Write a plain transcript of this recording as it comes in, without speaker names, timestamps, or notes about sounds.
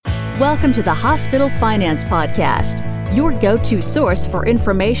Welcome to the Hospital Finance Podcast, your go-to source for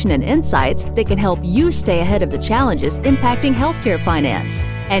information and insights that can help you stay ahead of the challenges impacting healthcare finance.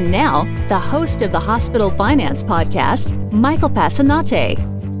 And now, the host of the Hospital Finance Podcast, Michael Passanante.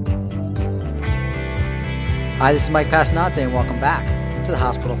 Hi, this is Mike Passanante, and welcome back to the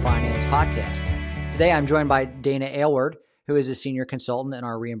Hospital Finance Podcast. Today, I'm joined by Dana Aylward, who is a senior consultant in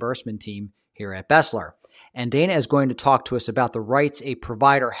our reimbursement team here at BESLER. And Dana is going to talk to us about the rights a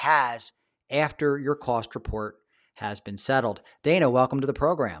provider has after your cost report has been settled. Dana, welcome to the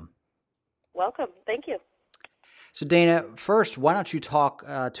program. Welcome. Thank you. So Dana, first, why don't you talk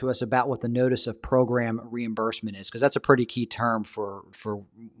to us about what the notice of program reimbursement is, because that's a pretty key term for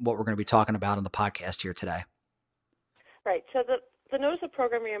what we're going to be talking about on the podcast here today. Right. So the notice of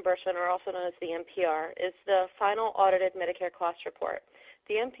program reimbursement, or also known as the NPR, is the final audited Medicare cost report.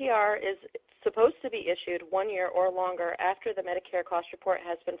 The NPR is supposed to be issued 1 year or longer after the Medicare cost report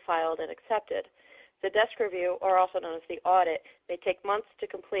has been filed and accepted. The desk review, or also known as the audit, may take months to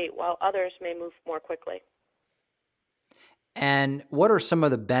complete, while others may move more quickly. And what are some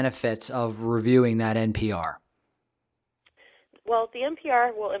of the benefits of reviewing that NPR? Well, the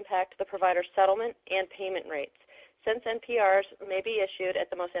NPR will impact the provider's settlement and payment rates. Since NPRs may be issued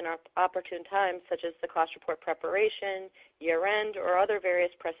at the most inopportune times, such as the cost report preparation, year-end, or other various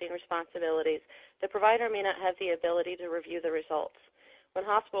pressing responsibilities, the provider may not have the ability to review the results. When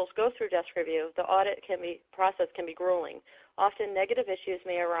hospitals go through desk review, the audit process can be grueling. Often negative issues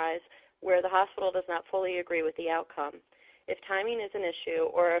may arise where the hospital does not fully agree with the outcome. If timing is an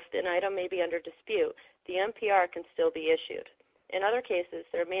issue, or if an item may be under dispute, the NPR can still be issued. In other cases,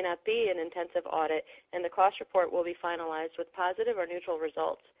 there may not be an intensive audit, and the cost report will be finalized with positive or neutral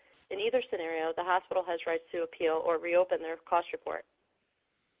results. In either scenario, the hospital has rights to appeal or reopen their cost report.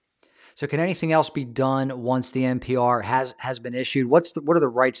 So can anything else be done once the NPR has been issued? What are the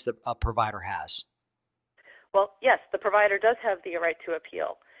rights that a provider has? Well, yes, the provider does have the right to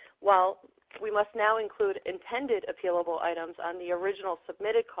appeal. While we must now include intended appealable items on the original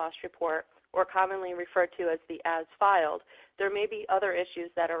submitted cost report, or commonly referred to as the as filed, there may be other issues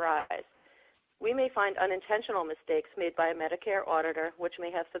that arise. We may find unintentional mistakes made by a Medicare auditor, which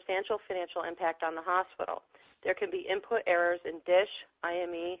may have substantial financial impact on the hospital. There can be input errors in DISH,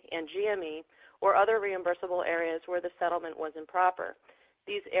 IME, and GME, or other reimbursable areas where the settlement was improper.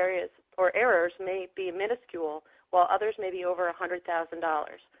 These areas or errors may be minuscule, while others may be over $100,000.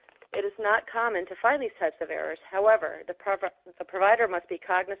 It is not common to find these types of errors. However, the provider must be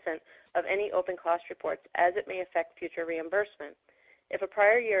cognizant of any open cost reports, as it may affect future reimbursement. If a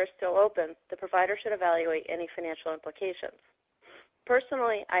prior year is still open, the provider should evaluate any financial implications.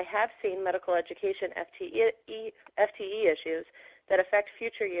 Personally, I have seen medical education FTE issues that affect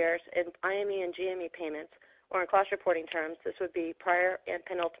future years in IME and GME payments, or in cost reporting terms, this would be prior and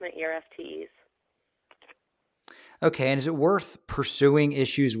penultimate year FTEs. Okay, and is it worth pursuing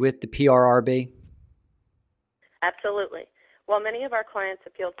issues with the PRRB? Absolutely. While many of our clients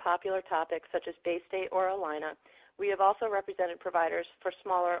appealed popular topics such as base date or ALINA, we have also represented providers for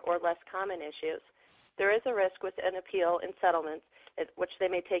smaller or less common issues. There is a risk with an appeal in settlements, which they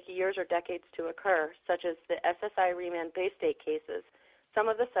may take years or decades to occur, such as the SSI remand base date cases. Some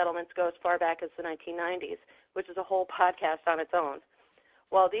of the settlements go as far back as the 1990s, which is a whole podcast on its own.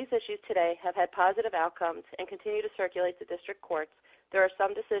 While these issues today have had positive outcomes and continue to circulate to district courts, there are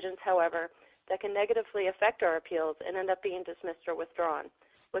some decisions, however, that can negatively affect our appeals and end up being dismissed or withdrawn.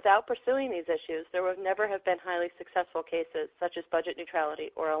 Without pursuing these issues, there would never have been highly successful cases such as budget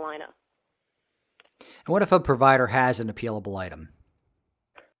neutrality or ALINA. And what if a provider has an appealable item?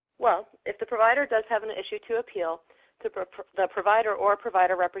 Well, if the provider does have an issue to appeal, the provider or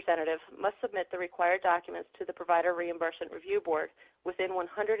provider representative must submit the required documents to the Provider Reimbursement Review Board within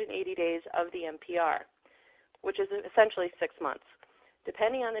 180 days of the NPR, which is essentially 6 months.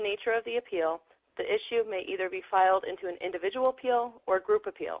 Depending on the nature of the appeal, the issue may either be filed into an individual appeal or group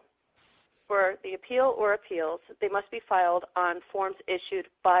appeal. For the appeal or appeals, they must be filed on forms issued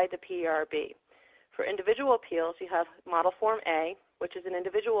by the PRB. For individual appeals, you have Model Form A, which is an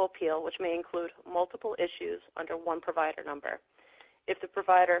individual appeal which may include multiple issues under one provider number. If the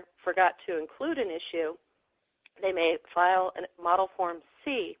provider forgot to include an issue, they may file a Model Form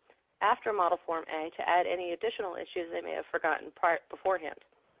C after Model Form A to add any additional issues they may have forgotten beforehand.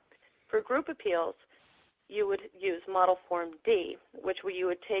 For group appeals, you would use Model Form D, which you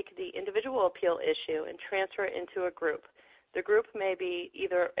would take the individual appeal issue and transfer it into a group. The group may be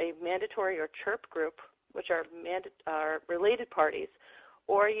either a mandatory or CHIRP group, which are related parties,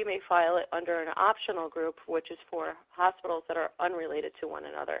 or you may file it under an optional group, which is for hospitals that are unrelated to one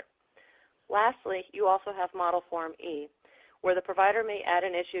another. Lastly, you also have Model Form E, where the provider may add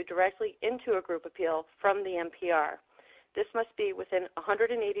an issue directly into a group appeal from the MPR. This must be within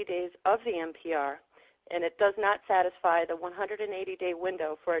 180 days of the MPR, and it does not satisfy the 180-day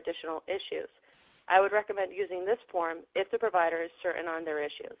window for additional issues. I would recommend using this form if the provider is certain on their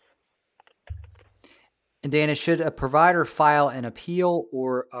issues. And Dana, should a provider file an appeal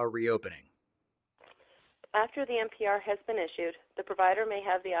or a reopening? After the MPR has been issued, the provider may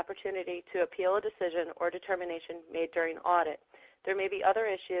have the opportunity to appeal a decision or determination made during audit. There may be other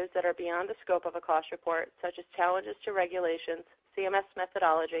issues that are beyond the scope of a cost report, such as challenges to regulations, CMS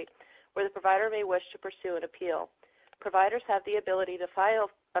methodology, where the provider may wish to pursue an appeal. Providers have the ability to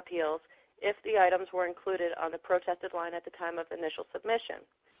file appeals if the items were included on the protested line at the time of initial submission.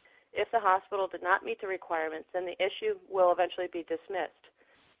 If the hospital did not meet the requirements, then the issue will eventually be dismissed.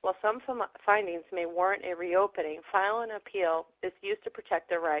 While some findings may warrant a reopening, file an appeal is used to protect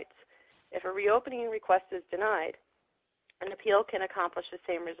their rights. If a reopening request is denied, an appeal can accomplish the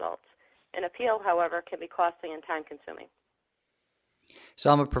same results. An appeal, however, can be costly and time-consuming.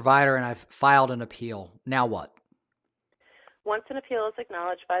 So I'm a provider and I've filed an appeal. Now what? Once an appeal is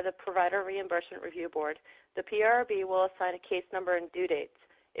acknowledged by the Provider Reimbursement Review Board, the PRB will assign a case number and due dates.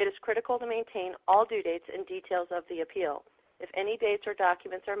 It is critical to maintain all due dates and details of the appeal. If any dates or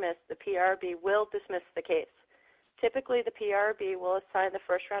documents are missed, the PRB will dismiss the case. Typically, the PRB will assign the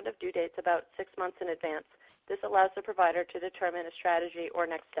first round of due dates about 6 months in advance. This allows the provider to determine a strategy or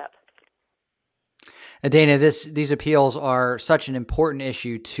next step. Dana, these appeals are such an important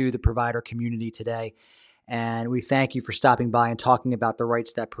issue to the provider community today, and we thank you for stopping by and talking about the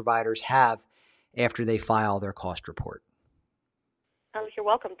rights that providers have after they file their cost report. Oh, you're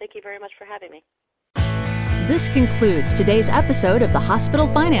welcome. Thank you very much for having me. This concludes today's episode of the Hospital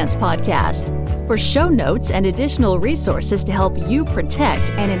Finance Podcast. For show notes and additional resources to help you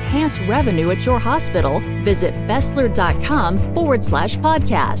protect and enhance revenue at your hospital, visit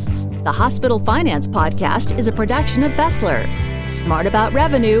BESLER.com/podcasts. The Hospital Finance Podcast is a production of BESLER. Smart about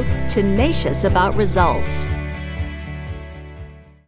revenue, tenacious about results.